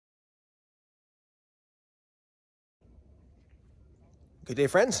Good day,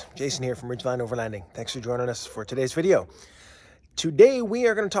 friends. Jason here from Ridgeline Overlanding. Thanks for joining us for today's video. Today we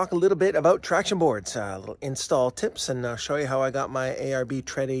are going to talk a little bit about traction boards, little install tips, and show you how I got my ARB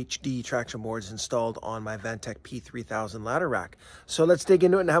Tread HD traction boards installed on my VanTech P3000 ladder rack. So let's dig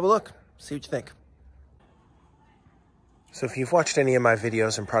into it and have a look. See what you think. So if you've watched any of my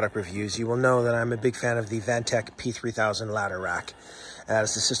videos and product reviews, you will know that I'm a big fan of the VanTech P3000 ladder rack. That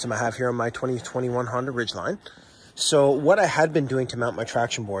is the system I have here on my 2021 Honda Ridgeline. So what I had been doing to mount my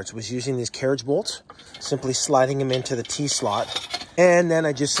traction boards was using these carriage bolts, simply sliding them into the T-slot, and then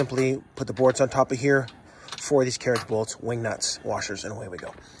I just simply put the boards on top of here for these carriage bolts, wing nuts, washers, and away we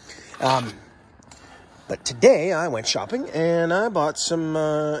go. But today I went shopping and I bought some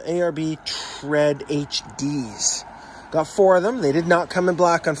ARB Tread HDs. Got 4 of them. They did not come in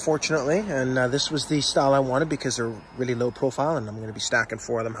black, unfortunately, and this was the style I wanted because they're really low profile and I'm going to be stacking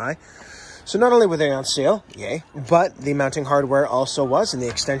 4 of them high. So not only were they on sale, yay, but the mounting hardware also was, and the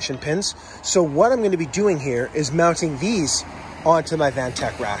extension pins. So what I'm going to be doing here is mounting these onto my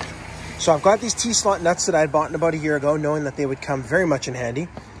VanTech rack. So I've got these T-slot nuts that I had bought about a year ago, knowing that they would come very much in handy.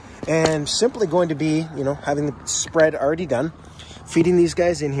 And simply going to be, having the spread already done, feeding these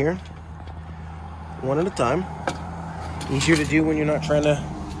guys in here, one at a time. Easier to do when you're not trying to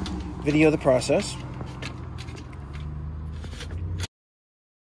video the process.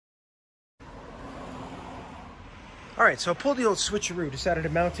 All right, so I pulled the old switcheroo, decided to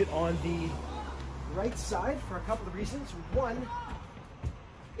mount it on the right side for a couple of reasons. One,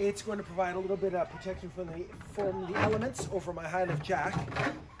 it's going to provide a little bit of protection from the elements over my high lift jack.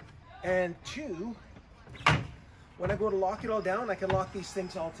 And 2, when I go to lock it all down, I can lock these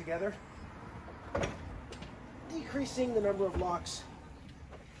things all together, decreasing the number of locks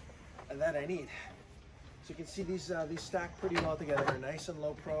that I need. So you can see these stack pretty well together. They're nice and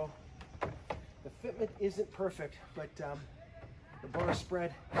low pro. The fitment isn't perfect, but the bar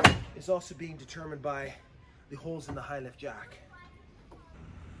spread is also being determined by the holes in the high lift jack.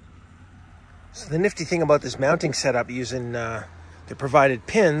 So the nifty thing about this mounting setup using the provided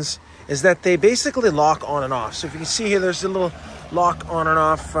pins is that they basically lock on and off. So if you can see here, there's a little lock on and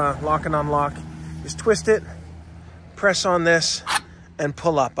off, lock and unlock. Just twist it, press on this, and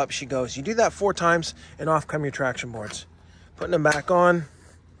pull up. Up she goes. You do that 4 times, and off come your traction boards. Putting them back on,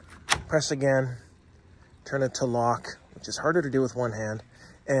 press again, turn it to lock, which is harder to do with one hand,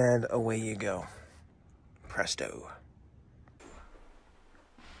 and away you go. Presto.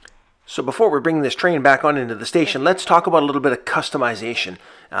 So before we bring this train back on into the station, let's talk about a little bit of customization.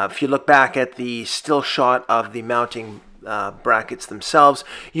 If you look back at the still shot of the mounting brackets themselves,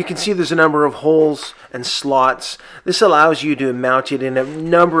 you can see there's a number of holes and slots. This allows you to mount it in a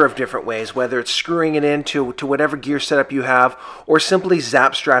number of different ways, whether it's screwing it into whatever gear setup you have or simply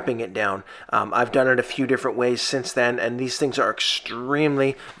zap strapping it down. I've done it a few different ways since then, and these things are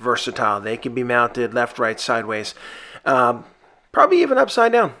extremely versatile. They can be mounted left, right, sideways, probably even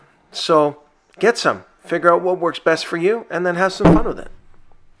upside down. So get some, figure out what works best for you, and then have some fun with it.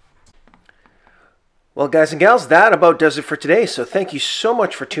 Well, guys and gals, that about does it for today. So thank you so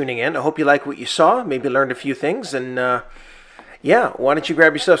much for tuning in. I hope you like what you saw, maybe learned a few things. And yeah, why don't you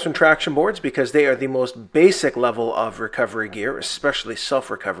grab yourself some traction boards, because they are the most basic level of recovery gear, especially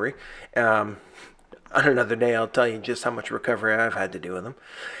self-recovery. On another day, I'll tell you just how much recovery I've had to do with them.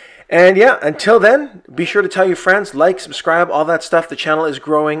 And yeah, until then, be sure to tell your friends, like, subscribe, all that stuff. The channel is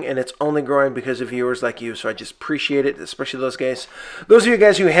growing, and it's only growing because of viewers like you. So I just appreciate it, especially those guys. Those of you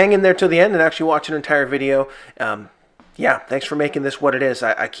guys who hang in there till the end and actually watch an entire video, yeah, thanks for making this what it is.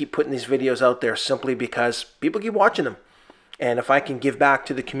 I keep putting these videos out there simply because people keep watching them. And if I can give back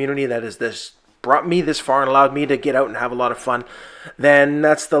to the community that is brought me this far and allowed me to get out and have a lot of fun, then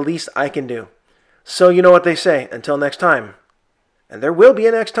that's the least I can do. So you know what they say, until next time. And there will be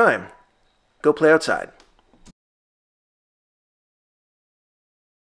a next time. Go play outside.